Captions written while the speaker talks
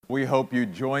We hope you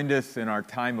joined us in our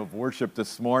time of worship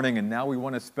this morning, and now we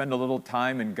want to spend a little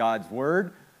time in God's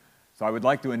Word. So I would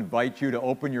like to invite you to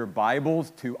open your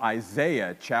Bibles to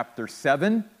Isaiah chapter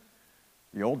 7,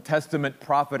 the Old Testament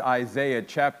prophet Isaiah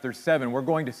chapter 7. We're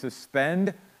going to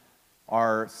suspend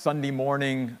our Sunday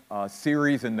morning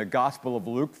series in the Gospel of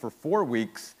Luke for 4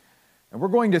 weeks, and we're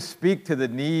going to speak to the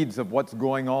needs of what's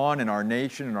going on in our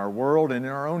nation, in our world, and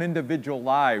in our own individual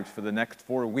lives for the next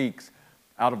 4 weeks.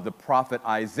 Out of the prophet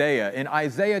Isaiah. In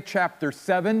Isaiah chapter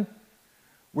 7,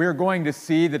 we're going to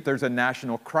see that there's a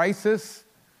national crisis.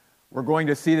 We're going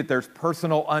to see that there's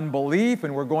personal unbelief,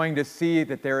 and we're going to see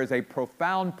that there is a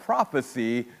profound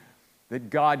prophecy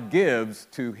that God gives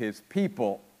to His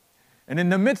people. And in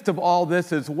the midst of all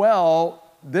this as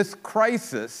well, this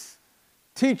crisis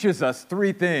teaches us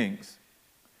 3 things.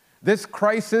 This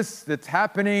crisis that's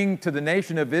happening to the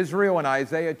nation of Israel in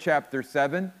Isaiah chapter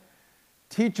 7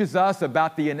 teaches us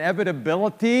about the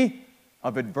inevitability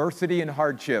of adversity and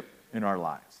hardship in our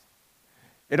lives.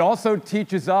 It also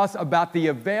teaches us about the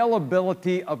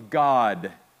availability of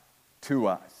God to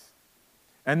us.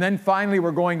 And then finally,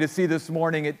 we're going to see this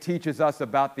morning, it teaches us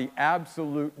about the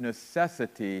absolute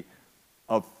necessity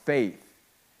of faith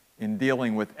in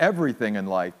dealing with everything in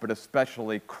life, but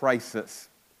especially crisis.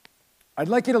 I'd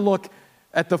like you to look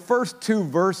at the first 2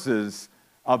 verses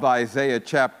of Isaiah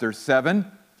chapter 7.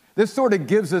 This sort of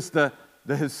gives us the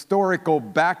historical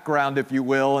background, if you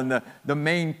will, and the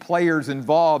main players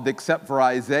involved, except for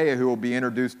Isaiah, who will be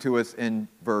introduced to us in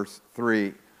verse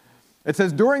 3. It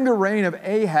says, "During the reign of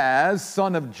Ahaz,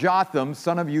 son of Jotham,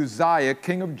 son of Uzziah,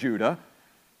 king of Judah,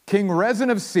 King Rezin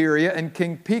of Syria and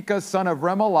King Pekah, son of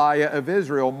Remaliah of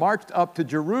Israel, marched up to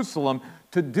Jerusalem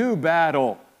to do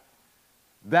battle."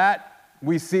 That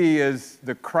we see is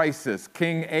the crisis.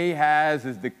 King Ahaz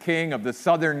is the king of the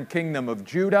southern kingdom of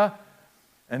Judah.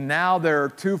 And now there are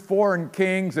 2 foreign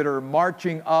kings that are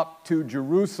marching up to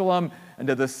Jerusalem and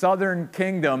to the southern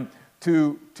kingdom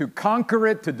to conquer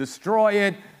it, to destroy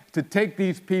it, to take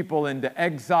these people into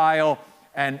exile.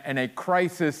 And a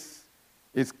crisis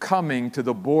is coming to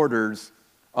the borders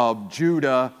of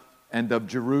Judah and of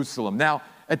Jerusalem. Now,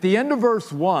 at the end of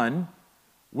verse 1,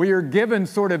 we are given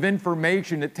sort of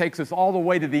information that takes us all the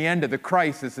way to the end of the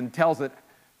crisis and tells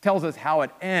us how it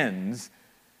ends.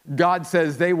 God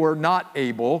says they were not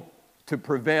able to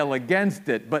prevail against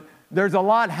it. But there's a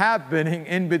lot happening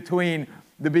in between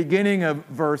the beginning of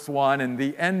verse 1 and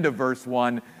the end of verse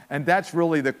 1, and that's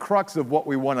really the crux of what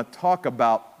we want to talk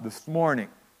about this morning.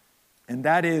 And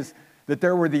that is that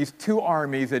there were these 2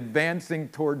 armies advancing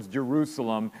towards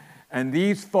Jerusalem. And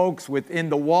these folks within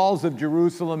the walls of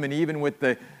Jerusalem and even with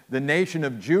the nation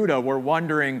of Judah were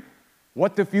wondering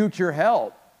what the future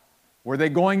held. Were they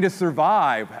going to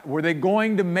survive? Were they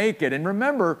going to make it? And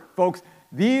remember, folks,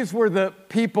 these were the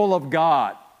people of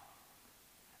God.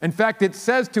 In fact, it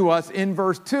says to us in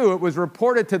verse 2, it was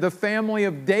reported to the family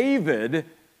of David,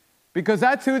 because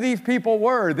that's who these people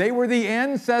were. They were the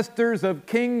ancestors of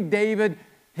King David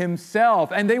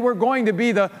himself, and they were going to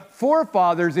be the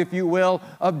forefathers, if you will,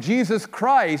 of Jesus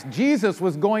Christ. Jesus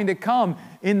was going to come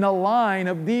in the line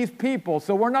of these people.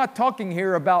 So we're not talking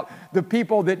here about the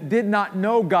people that did not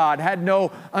know God, had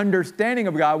no understanding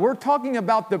of God. We're talking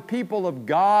about the people of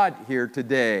God here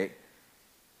today.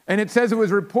 And it says it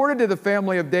was reported to the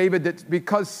family of David that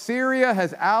because Syria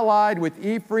has allied with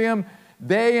Ephraim,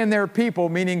 they and their people,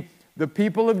 meaning the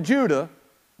people of Judah,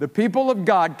 the people of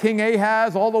God, King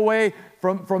Ahaz, all the way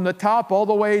from the top all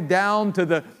the way down to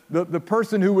the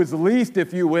person who was least,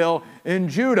 if you will, in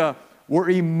Judah, were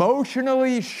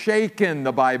emotionally shaken,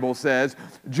 the Bible says,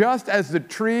 just as the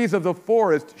trees of the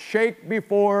forest shake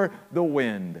before the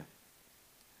wind.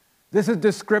 This is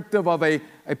descriptive of a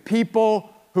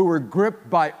people who were gripped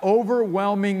by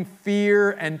overwhelming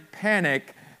fear and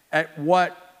panic at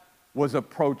what was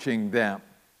approaching them.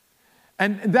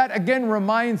 And that again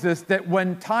reminds us that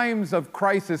when times of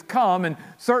crisis come, and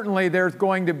certainly there's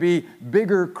going to be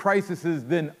bigger crises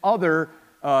than other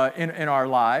in our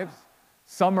lives.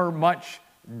 Some are much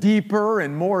deeper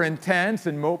and more intense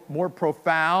and more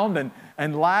profound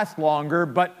and last longer.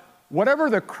 But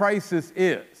whatever the crisis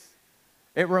is,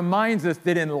 it reminds us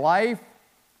that in life,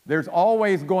 there's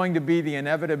always going to be the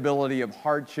inevitability of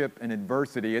hardship and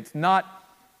adversity. It's not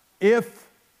if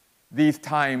these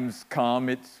times come,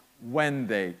 it's when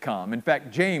they come. In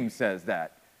fact, James says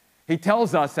that. He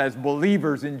tells us as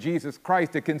believers in Jesus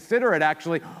Christ to consider it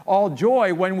actually all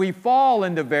joy when we fall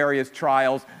into various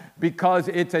trials, because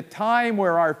it's a time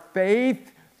where our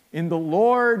faith in the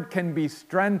Lord can be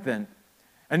strengthened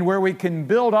and where we can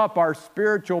build up our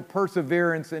spiritual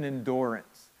perseverance and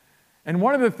endurance. And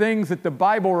one of the things that the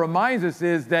Bible reminds us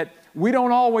is that we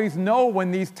don't always know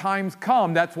when these times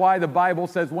come. That's why the Bible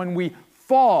says when we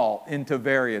fall into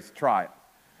various trials.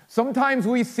 Sometimes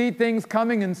we see things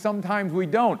coming and sometimes we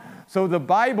don't. So the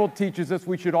Bible teaches us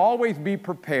we should always be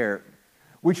prepared.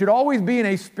 We should always be in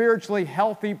a spiritually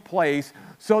healthy place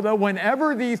so that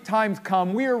whenever these times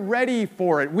come, we are ready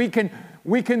for it. We can,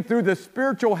 through the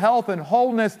spiritual health and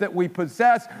wholeness that we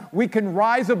possess, we can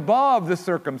rise above the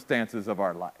circumstances of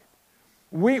our life.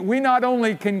 We not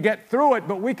only can get through it,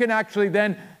 but we can actually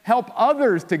then help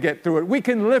others to get through it. We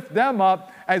can lift them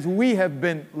up as we have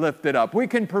been lifted up. We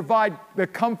can provide the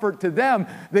comfort to them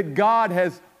that God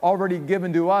has already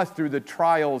given to us through the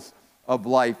trials of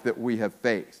life that we have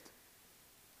faced.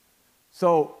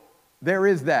 So there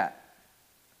is that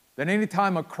any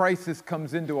time a crisis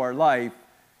comes into our life,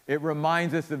 it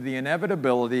reminds us of the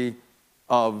inevitability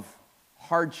of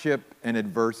hardship and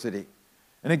adversity.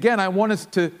 And again, I want us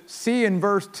to see in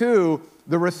verse 2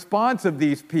 the response of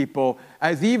these people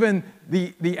as even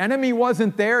the enemy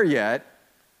wasn't there yet.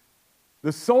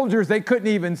 The soldiers, they couldn't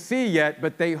even see yet,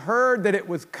 but they heard that it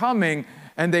was coming,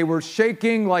 and they were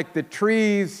shaking like the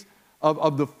trees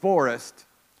of the forest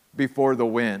before the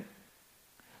wind.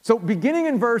 So beginning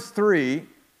in verse 3,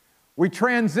 we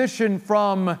transition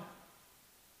from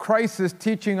crisis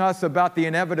teaching us about the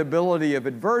inevitability of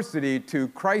adversity to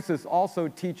crisis also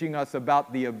teaching us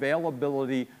about the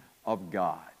availability of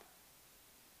God.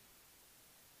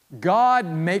 God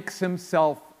makes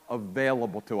himself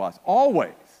available to us,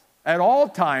 always, at all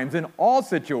times, in all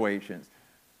situations,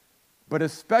 but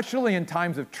especially in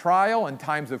times of trial, in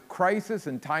times of crisis,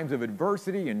 in times of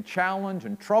adversity and challenge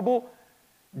and trouble.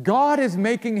 God is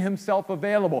making himself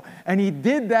available, and he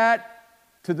did that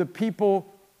to the people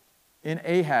in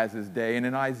Ahaz's day and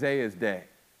in Isaiah's day.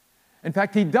 In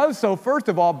fact, he does so, first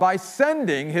of all, by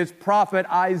sending his prophet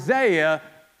Isaiah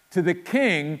to the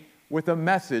king with a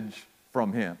message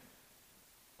from him.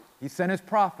 He sent his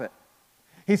prophet.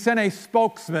 He sent a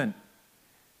spokesman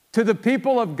to the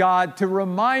people of God to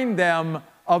remind them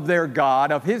of their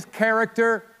God, of his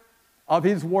character, of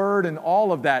his word, and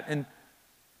all of that. And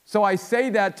so I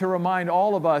say that to remind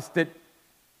all of us that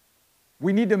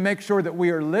we need to make sure that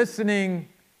we are listening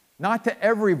not to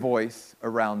every voice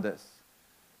around us,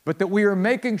 but that we are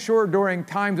making sure during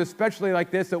times especially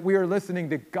like this that we are listening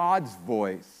to God's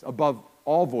voice above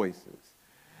all voices,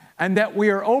 and that we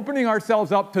are opening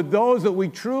ourselves up to those that we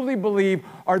truly believe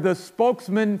are the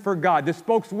spokesmen for God, the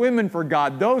spokeswomen for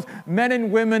God, those men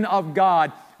and women of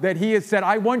God that he has said,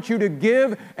 I want you to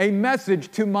give a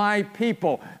message to my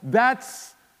people.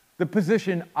 That's the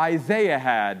position Isaiah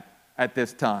had at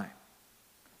this time.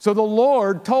 So the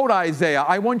Lord told Isaiah,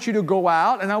 I want you to go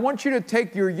out and I want you to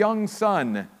take your young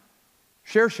son,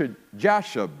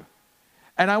 Jashub,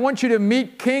 and I want you to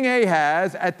meet King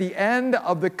Ahaz at the end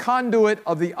of the conduit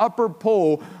of the upper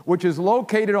pool, which is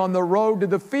located on the road to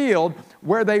the field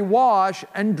where they wash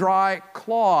and dry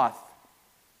cloth.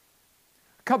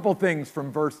 A couple things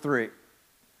from verse 3.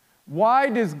 Why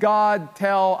does God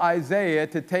tell Isaiah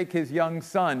to take his young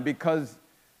son? Because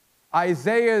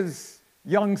Isaiah's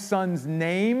young son's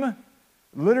name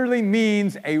literally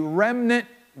means a remnant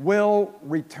will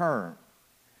return.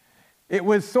 It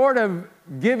was sort of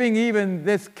giving even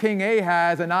this King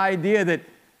Ahaz an idea that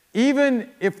even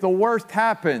if the worst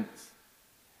happens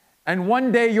and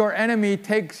one day your enemy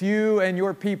takes you and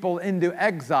your people into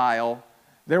exile,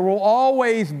 there will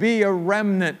always be a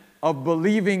remnant of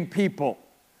believing people.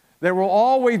 There will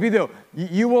always be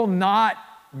you will not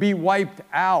be wiped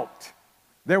out.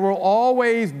 There will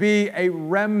always be a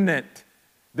remnant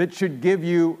that should give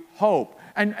you hope.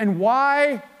 And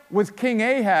why was King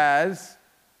Ahaz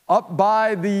up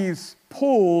by these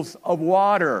pools of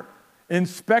water,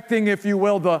 inspecting, if you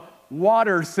will, the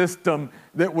water system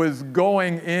that was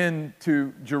going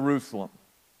into Jerusalem?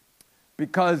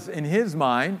 Because in his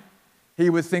mind, he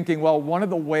was thinking, well, one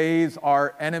of the ways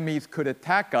our enemies could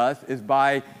attack us is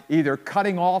by either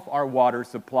cutting off our water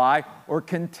supply or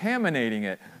contaminating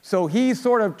it. So he's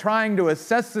sort of trying to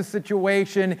assess the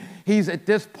situation. He's at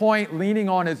this point leaning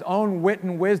on his own wit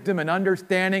and wisdom and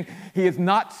understanding. He has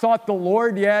not sought the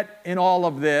Lord yet in all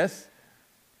of this.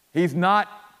 He's not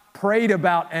prayed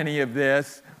about any of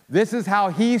this. This is how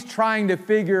he's trying to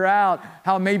figure out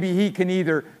how maybe he can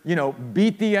either,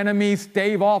 beat the enemy,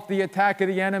 stave off the attack of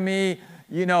the enemy,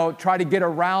 try to get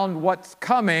around what's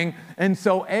coming. And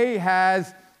so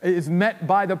Ahaz is met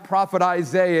by the prophet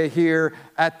Isaiah here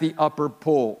at the upper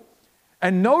pool.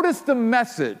 And notice the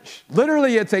message.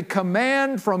 Literally, it's a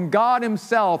command from God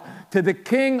himself to the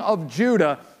king of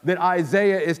Judah that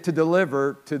Isaiah is to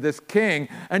deliver to this king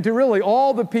and to really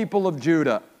all the people of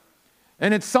Judah.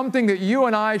 And it's something that you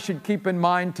and I should keep in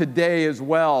mind today as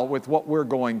well with what we're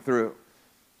going through.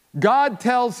 God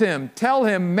tells him,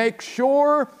 make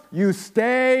sure you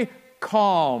stay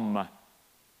calm.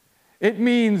 It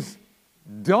means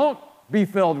don't be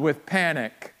filled with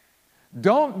panic.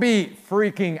 Don't be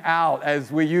freaking out,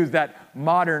 as we use that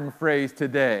modern phrase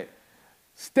today.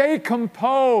 Stay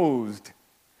composed.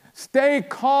 Stay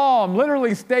calm.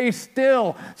 Literally, stay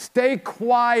still. Stay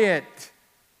quiet.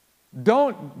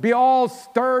 Don't be all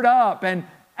stirred up and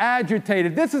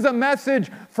agitated. This is a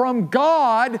message from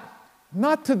God,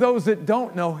 not to those that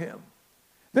don't know him.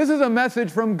 This is a message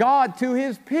from God to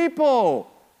his people,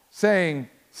 saying,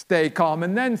 stay calm.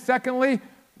 And then secondly,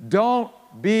 don't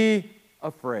be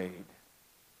afraid.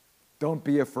 Don't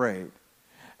be afraid.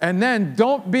 And then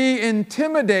don't be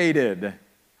intimidated.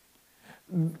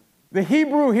 The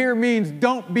Hebrew here means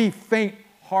don't be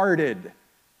faint-hearted.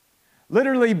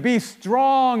 Literally, be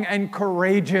strong and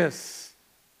courageous.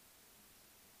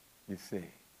 You see,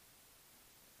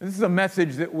 this is a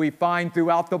message that we find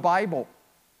throughout the Bible.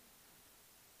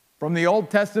 From the Old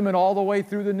Testament all the way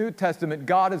through the New Testament,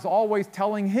 God is always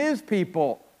telling his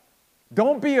people,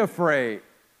 don't be afraid,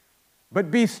 but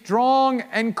be strong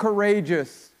and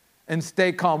courageous and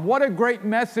stay calm. What a great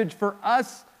message for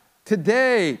us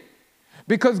today.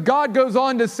 Because God goes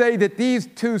on to say that these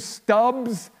two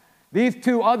stubs, these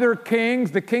two other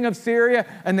kings, the king of Syria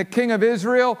and the king of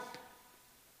Israel,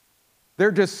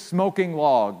 they're just smoking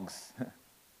logs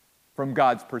from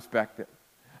God's perspective.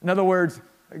 In other words,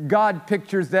 God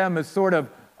pictures them as sort of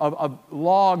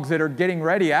logs that are getting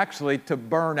ready actually to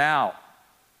burn out,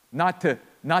 not to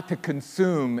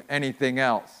consume anything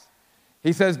else.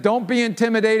 He says, don't be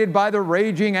intimidated by the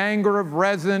raging anger of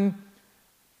Rezin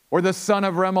or the son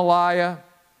of Remaliah.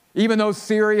 Even though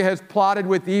Syria has plotted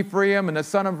with Ephraim and the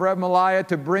son of Remaliah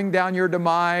to bring down your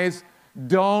demise,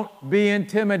 don't be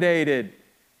intimidated.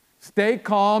 Stay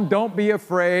calm, don't be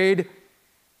afraid.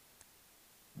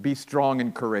 Be strong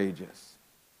and courageous.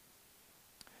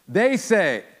 They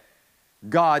say,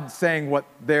 God saying what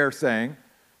they're saying,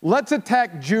 let's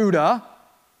attack Judah,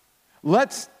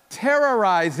 let's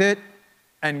terrorize it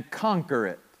and conquer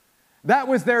it. That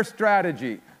was their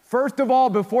strategy. First of all,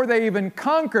 before they even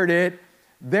conquered it,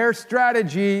 their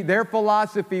strategy, their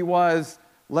philosophy was,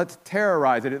 let's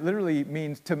terrorize it. It literally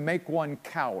means to make one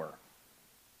cower.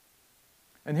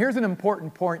 And here's an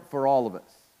important point for all of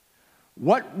us.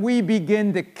 What we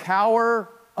begin to cower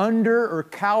under or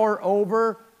cower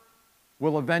over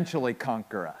will eventually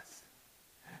conquer us.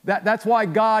 That's why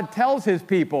God tells his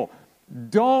people,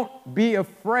 don't be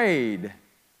afraid.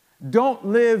 Don't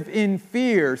live in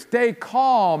fear. Stay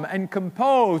calm and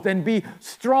composed and be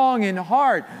strong in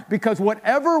heart, because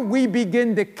whatever we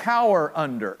begin to cower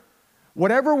under,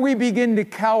 whatever we begin to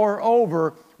cower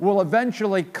over will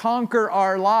eventually conquer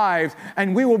our lives,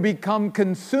 and we will become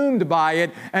consumed by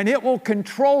it, and it will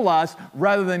control us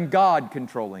rather than God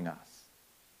controlling us.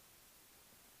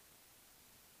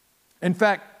 In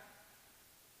fact,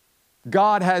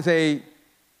 God has a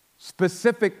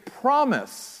specific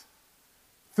promise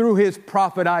through his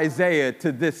prophet Isaiah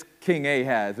to this King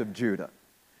Ahaz of Judah.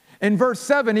 In verse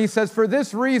 7, he says, for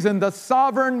this reason, the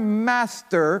sovereign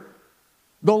master,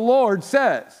 the Lord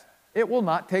says, it will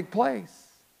not take place.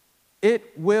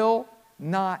 It will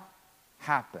not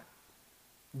happen.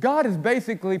 God is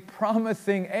basically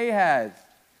promising Ahaz,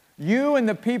 you and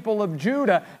the people of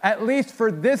Judah, at least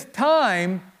for this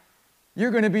time,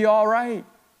 you're going to be all right.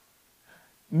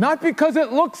 Not because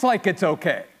it looks like it's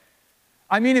okay.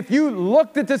 I mean, if you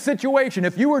looked at the situation,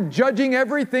 if you were judging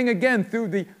everything again through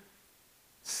the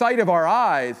sight of our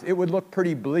eyes, it would look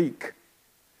pretty bleak.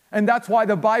 And that's why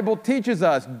the Bible teaches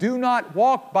us, do not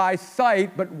walk by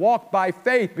sight, but walk by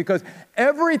faith, because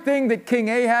everything that King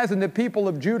Ahaz and the people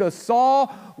of Judah saw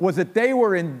was that they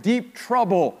were in deep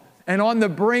trouble and on the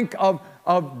brink of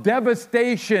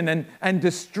devastation and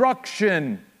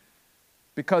destruction,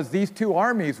 because these two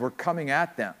armies were coming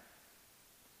at them.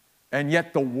 And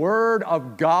yet the word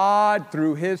of God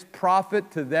through his prophet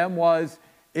to them was,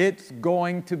 it's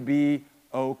going to be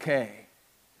okay.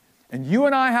 And you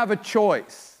and I have a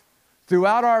choice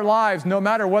throughout our lives, no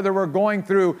matter whether we're going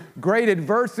through great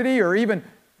adversity or even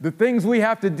the things we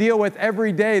have to deal with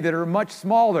every day that are much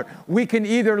smaller. We can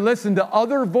either listen to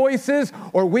other voices,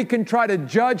 or we can try to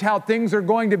judge how things are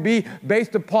going to be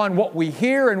based upon what we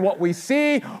hear and what we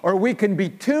see, or we can be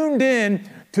tuned in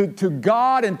to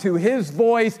God and to his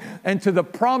voice and to the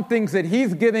promptings that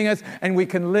he's giving us, and we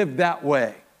can live that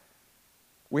way.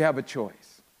 We have a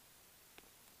choice.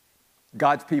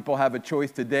 God's people have a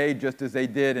choice today, just as they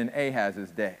did in Ahaz's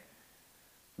day.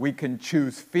 We can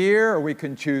choose fear or we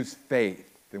can choose faith.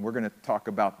 And we're going to talk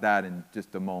about that in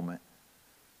just a moment.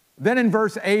 Then in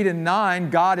verse 8 and 9,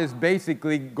 God is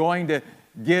basically going to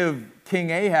give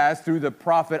King Ahaz, through the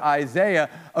prophet Isaiah,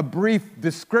 a brief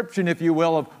description, if you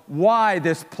will, of why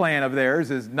this plan of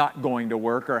theirs is not going to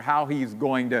work or how he's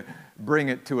going to bring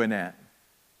it to an end.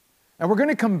 And we're going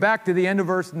to come back to the end of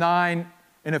verse 9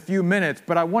 in a few minutes,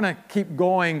 but I want to keep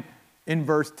going in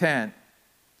verse 10.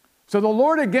 So the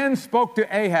Lord again spoke to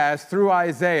Ahaz through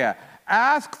Isaiah,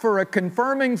 ask for a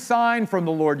confirming sign from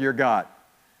the Lord your God.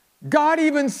 God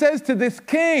even says to this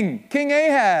king, King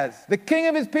Ahaz, the king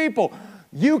of his people,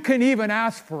 you can even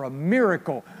ask for a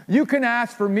miracle. You can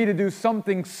ask for me to do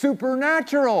something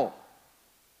supernatural.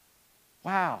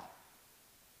 Wow.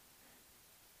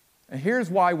 And here's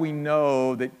why we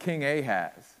know that King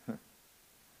Ahaz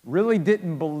really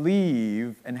didn't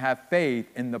believe and have faith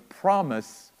in the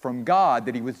promise from God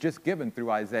that he was just given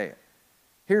through Isaiah.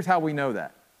 Here's how we know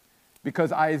that.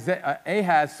 Because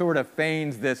Ahaz sort of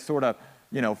feigns this sort of,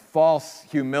 false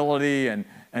humility and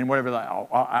whatever. Like,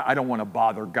 I don't want to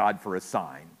bother God for a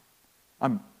sign.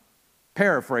 I'm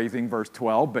paraphrasing verse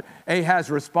 12, but Ahaz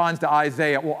responds to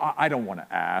Isaiah, well, I don't want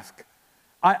to ask.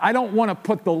 I don't want to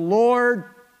put the Lord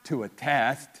to a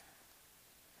test.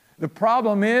 The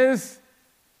problem is,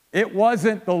 it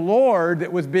wasn't the Lord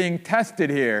that was being tested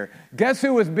here. Guess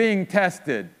who was being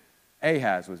tested?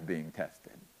 Ahaz was being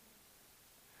tested.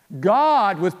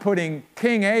 God was putting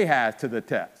King Ahaz to the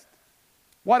test.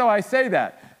 Why do I say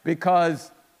that?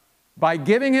 Because by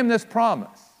giving him this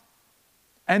promise,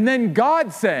 and then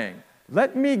God saying,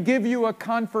 let me give you a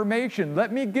confirmation,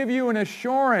 let me give you an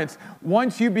assurance,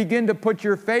 once you begin to put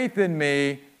your faith in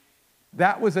me,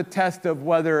 that was a test of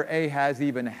whether Ahaz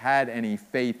even had any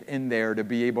faith in there to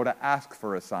be able to ask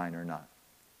for a sign or not.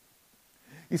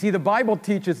 You see, the Bible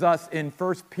teaches us in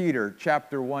 1 Peter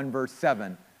chapter 1, verse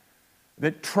 7,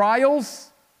 that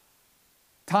trials,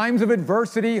 times of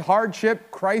adversity, hardship,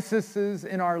 crises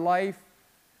in our life,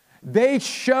 they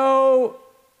show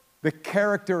the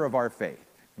character of our faith.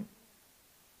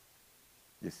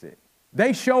 You see,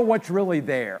 they show what's really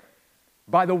there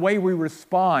by the way we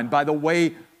respond, by the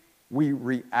way we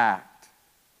react,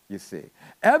 you see.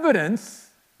 Evidence,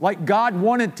 like God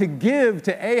wanted to give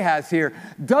to Ahaz here,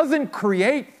 doesn't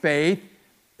create faith,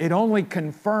 it only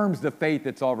confirms the faith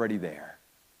that's already there.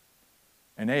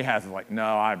 And Ahaz is like,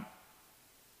 no,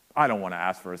 I don't want to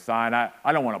ask for a sign.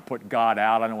 I don't want to put God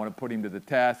out. I don't want to put him to the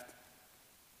test.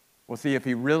 Well, see, if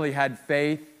he really had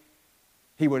faith,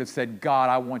 he would have said, God,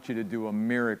 I want you to do a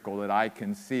miracle that I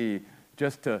can see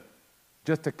just to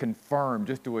confirm,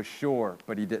 just to assure,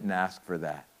 but he didn't ask for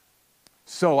that.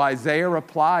 So Isaiah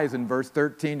replies in verse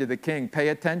 13 to the king. Pay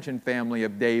attention, family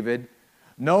of David.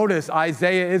 Notice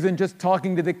Isaiah isn't just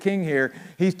talking to the king here.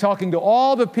 He's talking to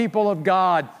all the people of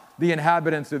God, the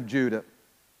inhabitants of Judah.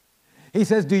 He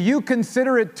says, do you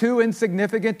consider it too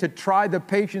insignificant to try the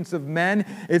patience of men?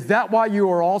 Is that why you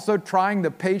are also trying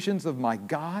the patience of my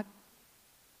God?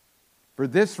 For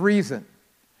this reason,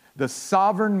 the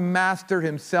sovereign master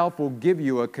himself will give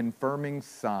you a confirming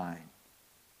sign.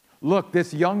 Look,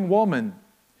 this young woman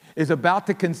is about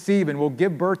to conceive and will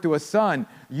give birth to a son.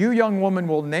 You, young woman,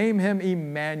 will name him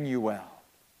Emmanuel.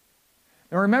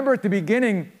 Now remember at the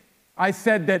beginning, I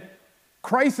said that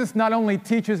crisis not only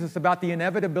teaches us about the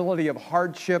inevitability of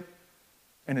hardship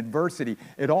and adversity,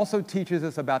 it also teaches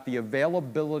us about the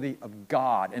availability of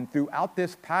God. And throughout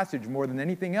this passage, more than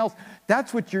anything else,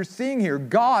 that's what you're seeing here.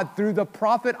 God, through the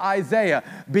prophet Isaiah,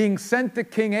 being sent to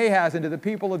King Ahaz and to the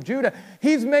people of Judah,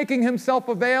 he's making himself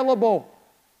available.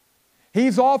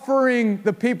 He's offering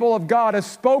the people of God a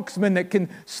spokesman that can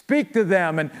speak to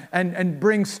them and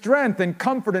bring strength and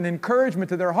comfort and encouragement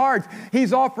to their hearts.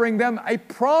 He's offering them a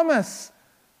promise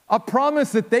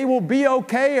that they will be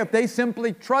okay if they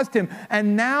simply trust him.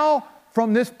 And now,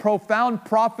 from this profound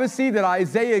prophecy that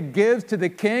Isaiah gives to the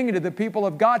king and to the people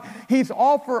of God, he's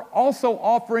also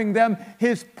offering them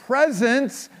his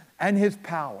presence and his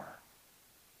power.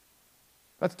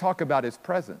 Let's talk about his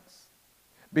presence.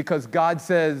 Because God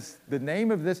says the name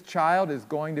of this child is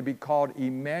going to be called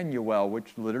Emmanuel,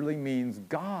 which literally means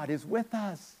God is with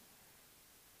us.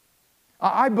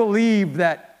 I believe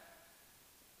that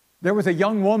there was a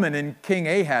young woman in King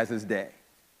Ahaz's day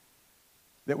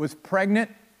that was pregnant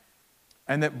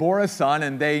and that bore a son,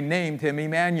 and they named him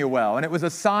Emmanuel. And it was a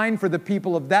sign for the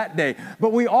people of that day.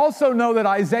 But we also know that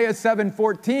Isaiah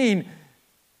 7:14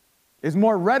 is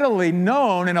more readily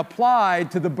known and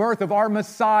applied to the birth of our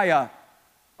Messiah,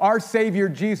 our Savior,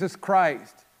 Jesus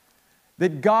Christ.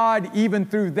 That God, even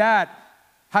through that,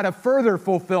 had a further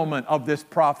fulfillment of this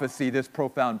prophecy, this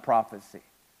profound prophecy.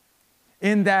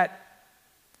 In that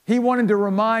he wanted to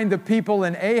remind the people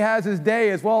in Ahaz's day,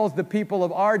 as well as the people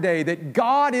of our day, that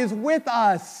God is with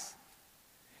us.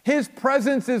 His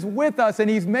presence is with us, and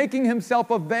He's making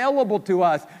Himself available to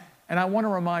us. And I want to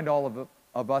remind all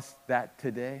of us that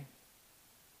today.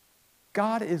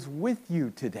 God is with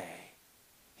you today.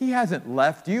 He hasn't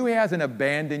left you. He hasn't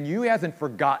abandoned you. He hasn't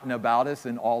forgotten about us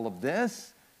in all of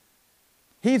this.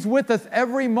 He's with us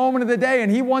every moment of the day,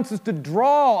 and He wants us to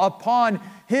draw upon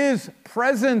His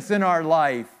presence in our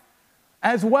life,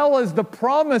 as well as the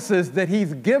promises that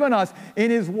He's given us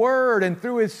in His Word and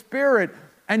through His Spirit,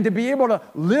 and to be able to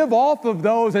live off of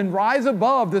those and rise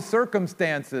above the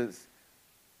circumstances,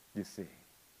 you see.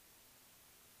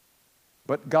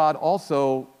 But God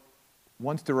also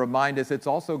wants to remind us it's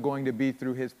also going to be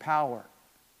through His power.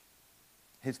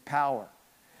 His power.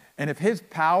 And if His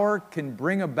power can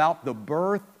bring about the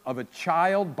birth of a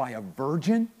child by a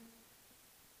virgin,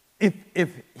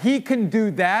 if He can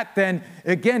do that, then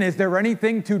again, is there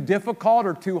anything too difficult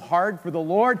or too hard for the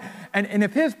Lord? And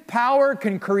if His power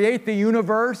can create the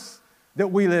universe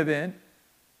that we live in,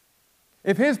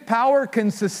 if His power can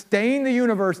sustain the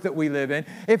universe that we live in,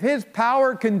 if His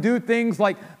power can do things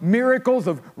like miracles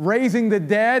of raising the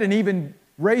dead and even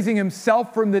raising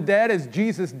Himself from the dead as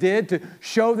Jesus did to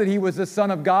show that He was the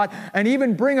Son of God, and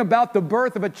even bring about the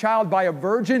birth of a child by a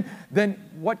virgin, then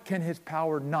what can His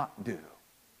power not do?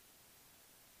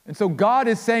 And so God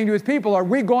is saying to His people, are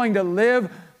we going to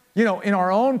live, in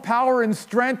our own power and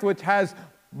strength, which has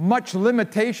much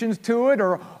limitations to it,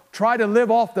 or try to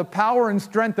live off the power and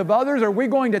strength of others? Or are we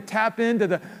going to tap into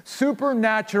the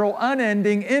supernatural,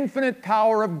 unending, infinite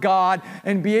power of God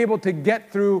and be able to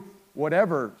get through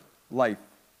whatever life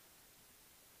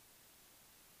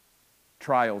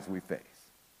trials we face?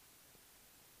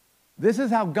 This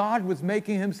is how God was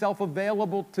making Himself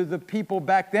available to the people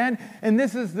back then, and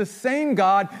this is the same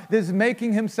God that is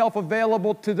making Himself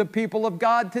available to the people of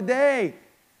God today,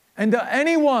 and to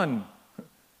anyone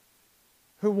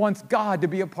who wants God to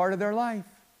be a part of their life.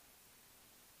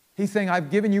 He's saying,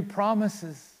 I've given you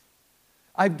promises.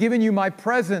 I've given you my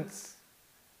presence.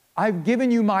 I've given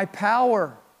you my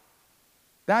power.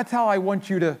 That's how I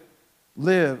want you to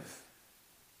live.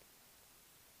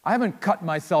 I haven't cut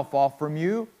myself off from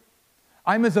you.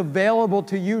 I'm as available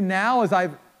to you now as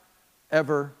I've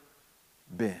ever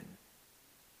been.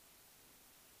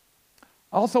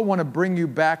 I also want to bring you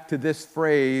back to this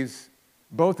phrase,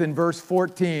 both in verse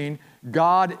 14,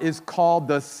 God is called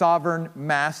the sovereign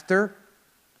master.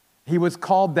 He was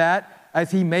called that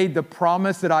as He made the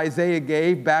promise that Isaiah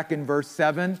gave back in verse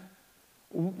 7.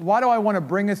 Why do I want to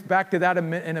bring us back to that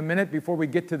in a minute before we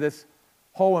get to this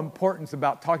whole importance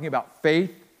about talking about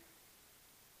faith?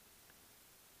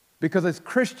 Because as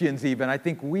Christians even, I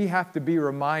think we have to be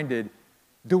reminded,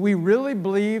 do we really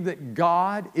believe that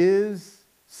God is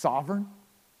sovereign?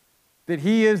 That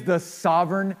He is the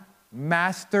sovereign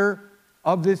master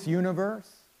of this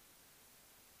universe?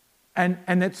 And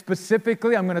that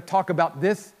specifically, I'm going to talk about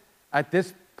this at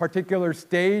this particular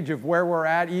stage of where we're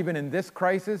at, even in this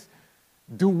crisis.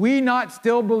 Do we not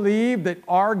still believe that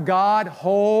our God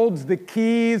holds the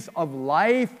keys of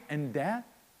life and death?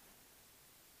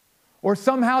 Or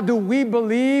somehow do we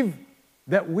believe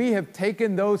that we have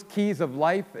taken those keys of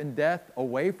life and death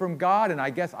away from God? And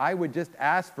I guess I would just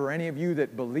ask for any of you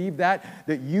that believe that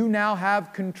you now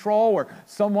have control, or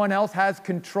someone else has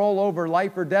control over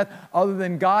life or death other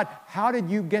than God. How did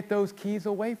you get those keys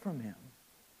away from Him?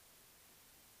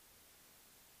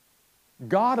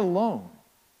 God alone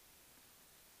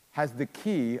has the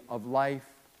key of life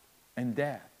and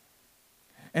death.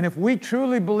 And if we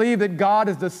truly believe that God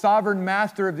is the sovereign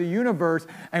master of the universe,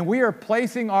 and we are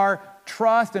placing our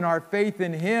trust and our faith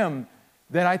in Him,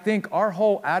 then I think our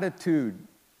whole attitude,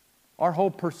 our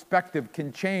whole perspective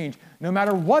can change no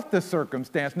matter what the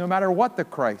circumstance, no matter what the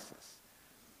crisis.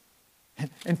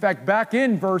 In fact, back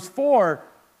in verse 4,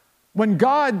 when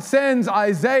God sends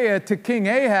Isaiah to King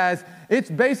Ahaz,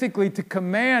 it's basically to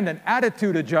command an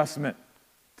attitude adjustment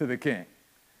to the king.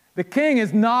 The king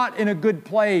is not in a good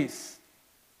place,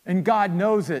 and God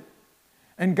knows it.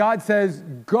 And God says,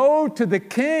 go to the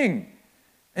king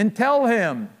and tell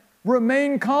him,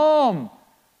 remain calm.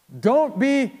 Don't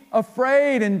be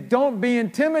afraid and don't be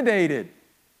intimidated.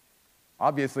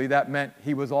 Obviously, that meant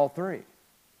he was all three.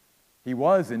 He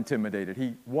was intimidated,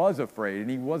 he was afraid, and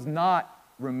he was not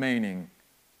remaining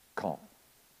calm.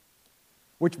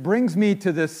 Which brings me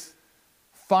to this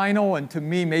final, and to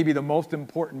me maybe the most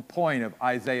important point of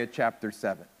Isaiah chapter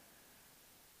 7.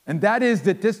 And that is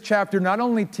that this chapter not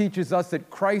only teaches us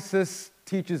that crisis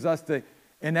teaches us the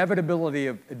inevitability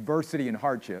of adversity and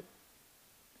hardship,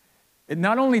 it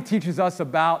not only teaches us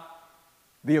about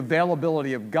the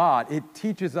availability of God, it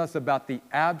teaches us about the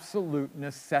absolute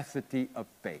necessity of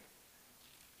faith.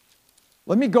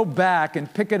 Let me go back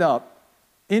and pick it up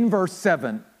in verse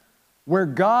 7, where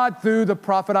God, through the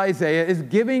prophet Isaiah, is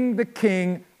giving the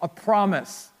king a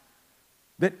promise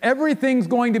that everything's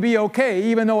going to be okay,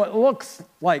 even though it looks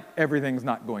like everything's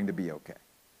not going to be okay.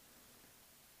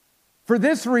 For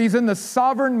this reason, the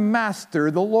sovereign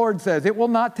master, the Lord says, it will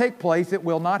not take place, it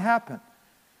will not happen.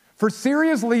 For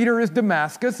Syria's leader is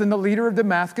Damascus, and the leader of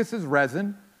Damascus is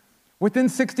Rezin. Within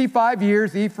 65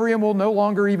 years, Ephraim will no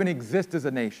longer even exist as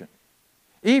a nation.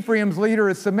 Ephraim's leader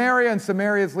is Samaria, and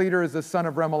Samaria's leader is the son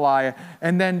of Remaliah.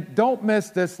 And then don't miss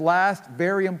this last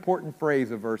very important phrase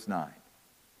of verse 9.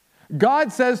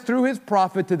 God says through his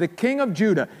prophet to the king of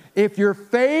Judah, if your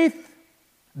faith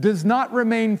does not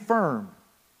remain firm,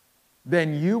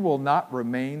 then you will not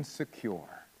remain secure.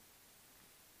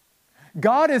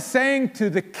 God is saying to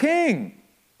the king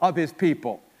of his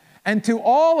people and to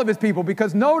all of his people,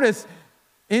 because notice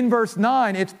in verse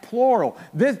 9, it's plural.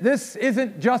 This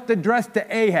isn't just addressed to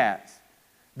Ahaz.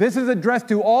 This is addressed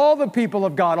to all the people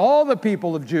of God, all the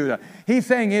people of Judah. He's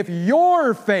saying, if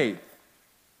your faith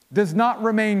does not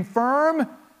remain firm,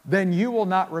 then you will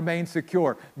not remain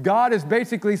secure. God is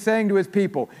basically saying to his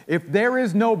people, if there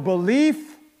is no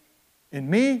belief in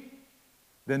me,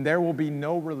 then there will be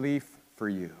no relief for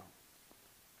you.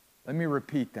 Let me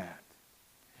repeat that.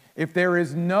 If there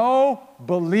is no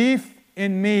belief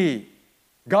in me,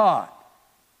 God,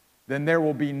 then there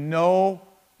will be no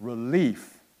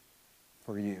relief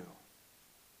for you.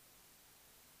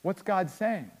 What's God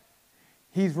saying?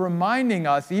 He's reminding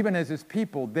us, even as his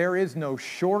people, there is no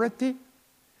surety,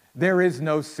 there is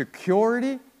no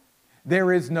security,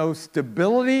 there is no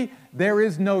stability, there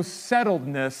is no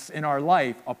settledness in our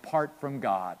life apart from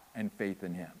God and faith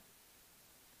in him.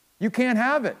 You can't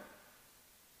have it.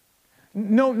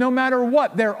 No matter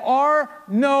what, there are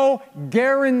no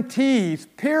guarantees,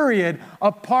 period,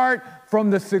 apart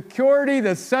from the security, the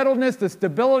settledness, the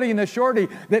stability, and the surety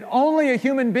that only a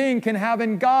human being can have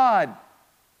in God.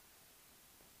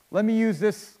 Let me use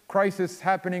this crisis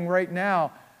happening right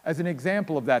now as an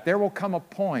example of that. There will come a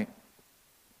point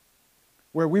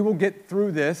where we will get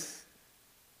through this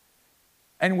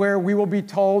and where we will be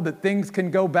told that things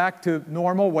can go back to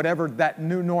normal, whatever that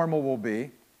new normal will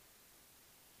be.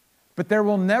 But there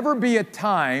will never be a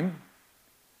time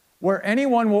where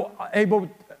anyone will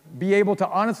be able to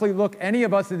honestly look any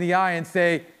of us in the eye and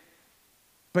say,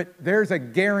 but there's a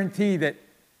guarantee that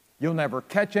you'll never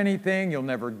catch anything, you'll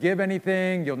never give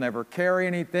anything, you'll never carry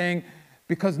anything,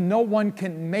 because no one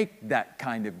can make that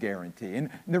kind of guarantee. And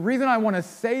the reason I want to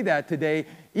say that today,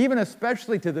 even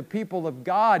especially to the people of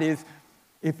God, is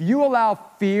if you allow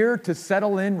fear to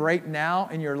settle in right now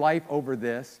in your life over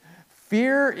this,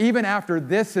 fear, even after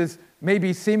this is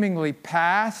maybe seemingly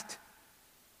past,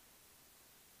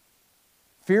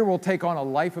 fear will take on a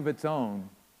life of its own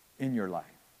in your life.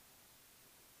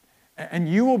 And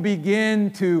you will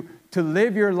begin to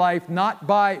live your life not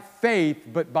by faith,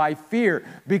 but by fear.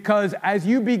 Because as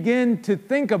you begin to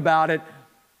think about it,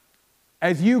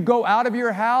 as you go out of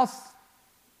your house,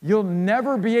 you'll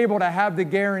never be able to have the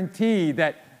guarantee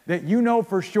that you know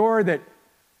for sure that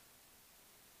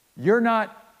you're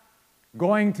not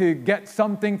going to get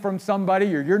something from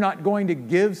somebody, or you're not going to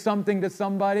give something to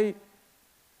somebody,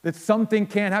 that something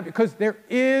can't happen, because there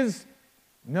is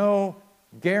no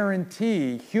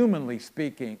guarantee, humanly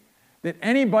speaking, that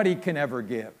anybody can ever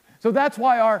give. So that's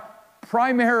why our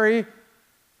primary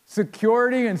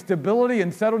security and stability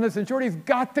and settledness and surety has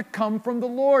got to come from the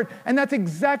Lord. And that's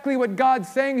exactly what God's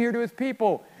saying here to his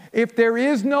people. If there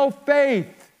is no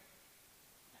faith,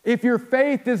 if your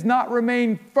faith does not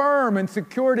remain firm and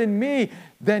secured in me,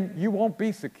 then you won't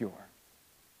be secure,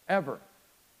 ever.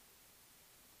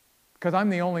 Because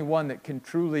I'm the only one that can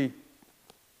truly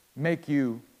make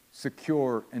you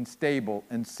secure and stable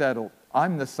and settled.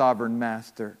 I'm the sovereign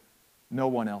master. No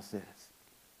one else is.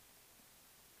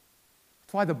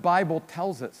 That's why the Bible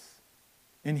tells us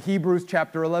in Hebrews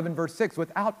chapter 11, verse 6,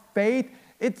 without faith,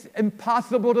 it's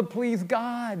impossible to please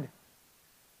God.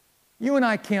 You and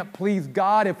I can't please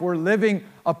God if we're living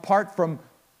apart from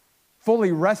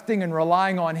fully resting and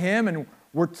relying on him, and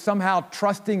we're somehow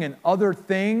trusting in other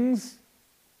things.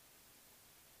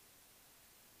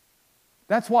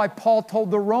 That's why Paul told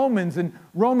the Romans in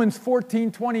Romans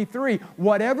 14:23,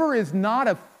 whatever is not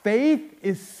of faith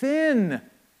is sin.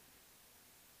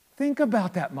 Think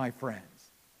about that, my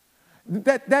friends.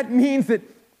 That means that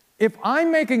if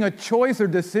I'm making a choice or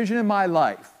decision in my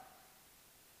life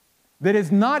that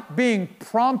is not being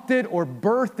prompted or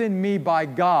birthed in me by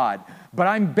God, but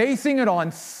I'm basing it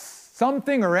on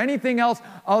something or anything else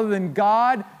other than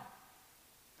God,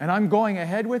 and I'm going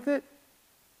ahead with it,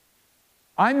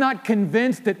 I'm not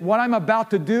convinced that what I'm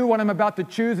about to do, what I'm about to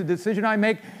choose, the decision I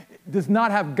make, does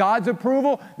not have God's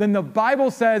approval, then the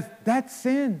Bible says that's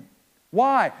sin.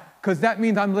 Why? Because that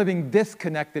means I'm living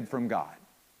disconnected from God.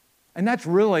 And that's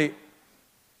really,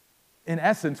 in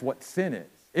essence, what sin is.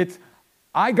 It's,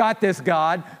 I got this,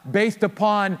 God, based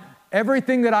upon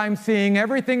everything that I'm seeing,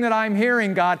 everything that I'm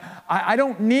hearing, God. I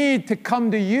don't need to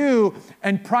come to you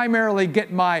and primarily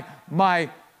get my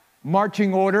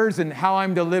marching orders and how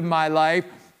I'm to live my life.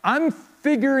 I'm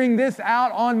figuring this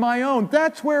out on my own.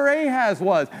 That's where Ahaz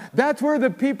was. That's where the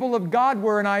people of God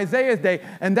were in Isaiah's day.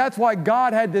 And that's why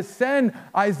God had to send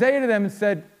Isaiah to them and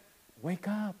said, wake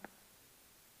up.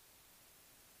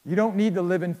 You don't need to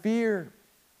live in fear.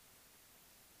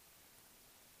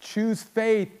 Choose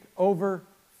faith over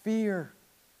fear.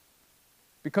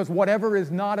 Because whatever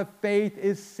is not of faith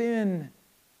is sin.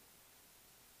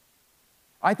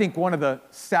 I think one of the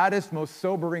saddest, most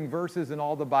sobering verses in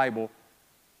all the Bible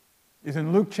is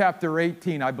in Luke chapter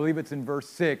 18. I believe it's in verse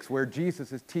 6, where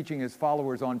Jesus is teaching his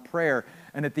followers on prayer.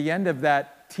 And at the end of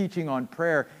that teaching on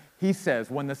prayer, he says,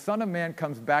 when the Son of Man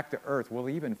comes back to earth, will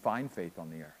he even find faith on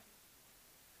the earth?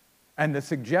 And the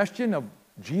suggestion of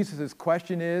Jesus'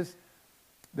 question is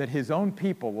that his own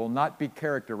people will not be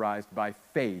characterized by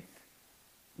faith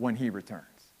when he returns.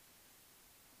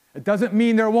 It doesn't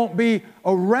mean there won't be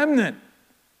a remnant,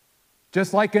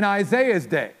 just like in Isaiah's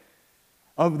day,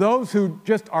 of those who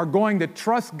just are going to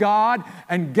trust God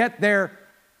and get their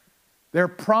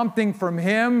prompting from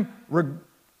him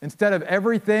instead of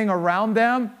everything around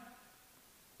them,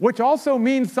 which also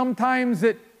means sometimes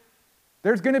that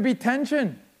there's going to be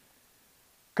tension,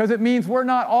 because it means we're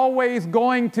not always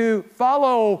going to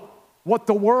follow what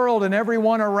the world and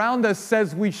everyone around us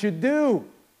says we should do.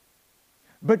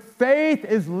 But faith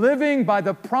is living by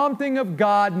the prompting of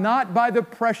God, not by the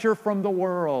pressure from the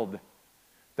world.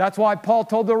 That's why Paul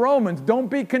told the Romans, don't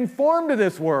be conformed to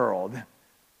this world,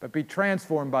 but be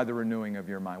transformed by the renewing of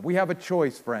your mind. We have a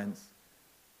choice, friends,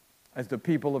 as the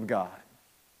people of God.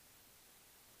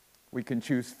 We can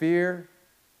choose fear,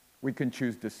 we can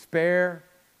choose despair,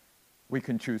 we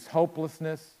can choose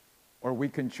hopelessness, or we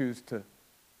can choose to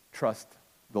trust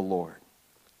the Lord.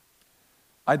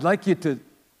 I'd like you to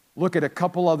look at a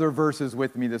couple other verses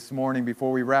with me this morning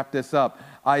before we wrap this up.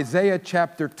 Isaiah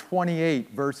chapter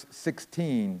 28, verse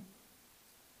 16.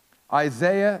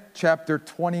 Isaiah chapter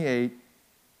 28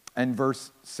 and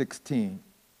verse 16.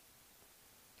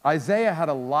 Isaiah had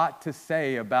a lot to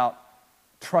say about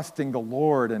trusting the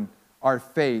Lord and our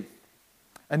faith.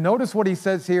 And notice what he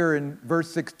says here in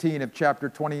verse 16 of chapter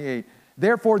 28.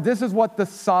 Therefore, this is what the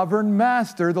sovereign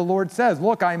master, the Lord, says.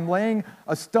 Look, I'm laying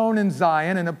a stone in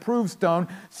Zion, an approved stone,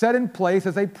 set in place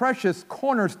as a precious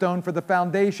cornerstone for the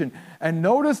foundation. And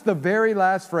notice the very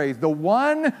last phrase. The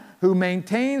one who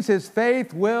maintains his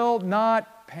faith will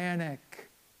not panic.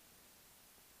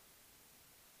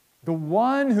 The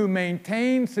one who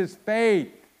maintains his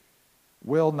faith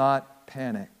will not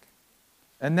panic.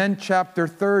 And then chapter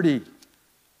 30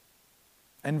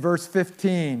 and verse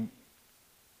 15.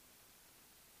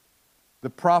 The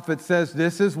prophet says,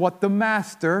 this is what the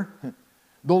Master,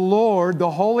 the Lord, the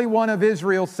Holy One of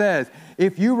Israel says.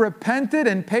 If you repented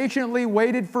and patiently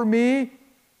waited for me,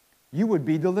 you would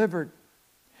be delivered.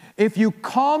 If you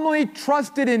calmly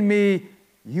trusted in me,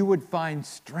 you would find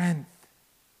strength.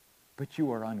 But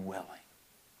you are unwilling.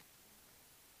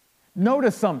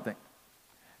 Notice something.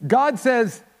 God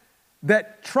says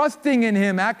that trusting in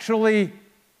him actually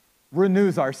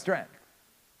renews our strength.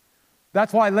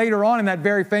 That's why later on in that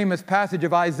very famous passage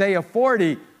of Isaiah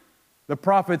 40, the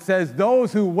prophet says,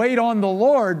 those who wait on the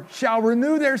Lord shall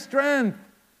renew their strength.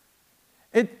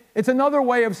 It's another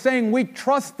way of saying we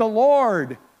trust the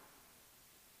Lord.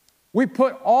 We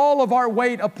put all of our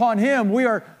weight upon him. We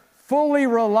are fully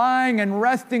relying and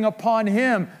resting upon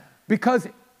him, because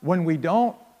when we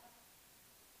don't,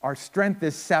 our strength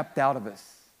is sapped out of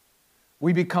us.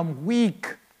 We become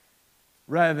weak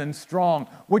rather than strong,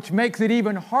 which makes it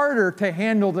even harder to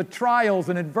handle the trials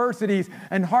and adversities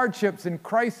and hardships and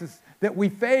crises that we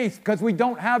face, because we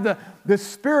don't have the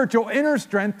spiritual inner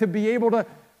strength to be able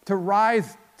to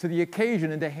rise to the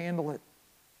occasion and to handle it.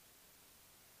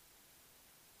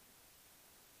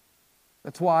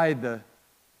 That's why the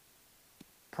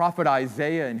prophet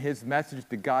Isaiah and his message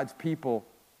to God's people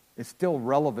is still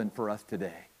relevant for us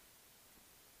today.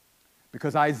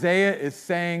 Because Isaiah is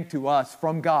saying to us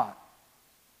from God,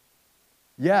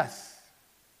 yes,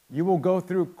 you will go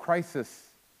through crisis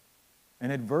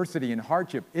and adversity and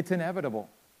hardship. It's inevitable.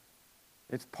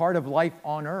 It's part of life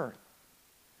on earth.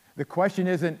 The question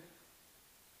isn't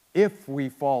if we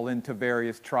fall into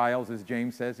various trials, as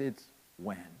James says, it's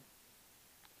when.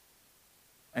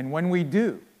 And when we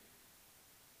do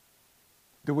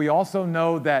we also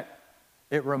know that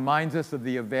it reminds us of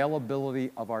the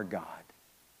availability of our God.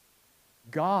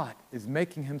 God is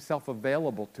making himself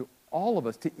available to all of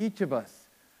us, to each of us,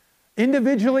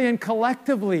 individually and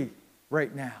collectively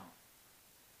right now.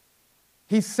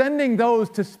 He's sending those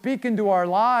to speak into our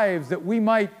lives that we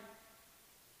might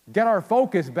get our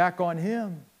focus back on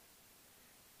him.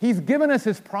 He's given us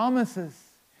his promises.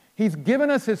 He's given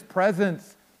us his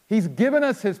presence. He's given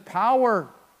us his power.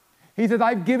 He says,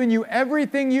 I've given you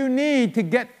everything you need to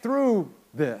get through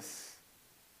this.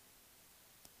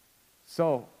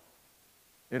 So,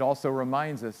 it also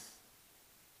reminds us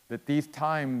that these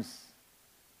times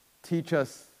teach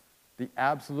us the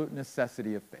absolute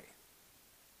necessity of faith.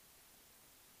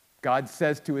 God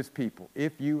says to his people,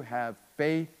 if you have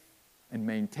faith and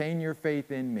maintain your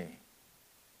faith in me,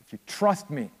 if you trust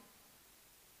me,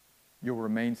 you'll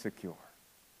remain secure.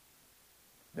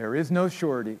 There is no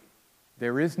surety.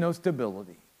 There is no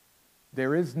stability.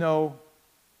 There is no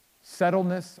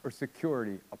settledness or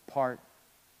security apart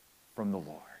from the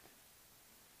Lord.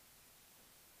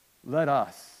 Let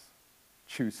us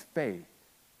choose faith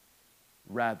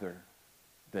rather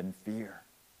than fear.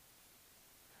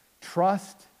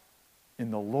 Trust in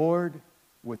the Lord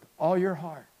with all your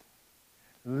heart.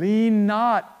 Lean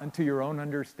not unto your own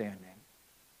understanding.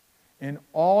 In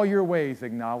all your ways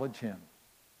acknowledge him,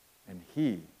 and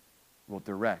he will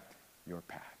direct your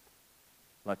path.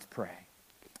 Let's pray.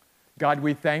 God,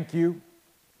 we thank you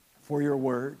for your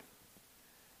word.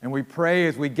 And we pray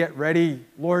as we get ready,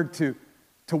 Lord, to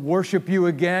worship you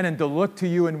again and to look to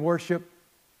you in worship,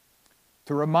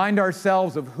 to remind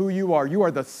ourselves of who you are. You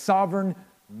are the sovereign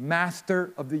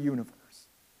master of the universe.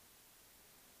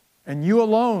 And you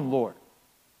alone, Lord,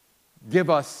 give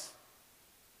us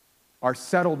our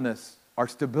settledness, our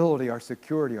stability, our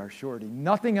security, our surety.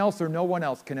 Nothing else or no one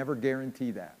else can ever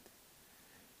guarantee that.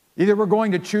 Either we're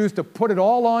going to choose to put it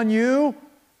all on you,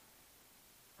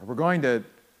 or we're going to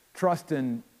trust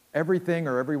in everything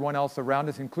or everyone else around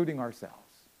us, including ourselves.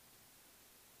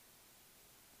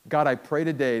 God, I pray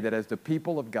today that as the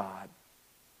people of God,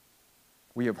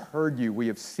 we have heard you, we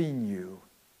have seen you,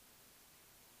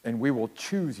 and we will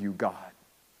choose you, God,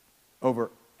 over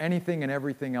anything and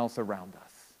everything else around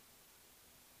us.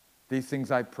 These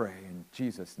things I pray in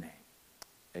Jesus' name.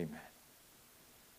 Amen.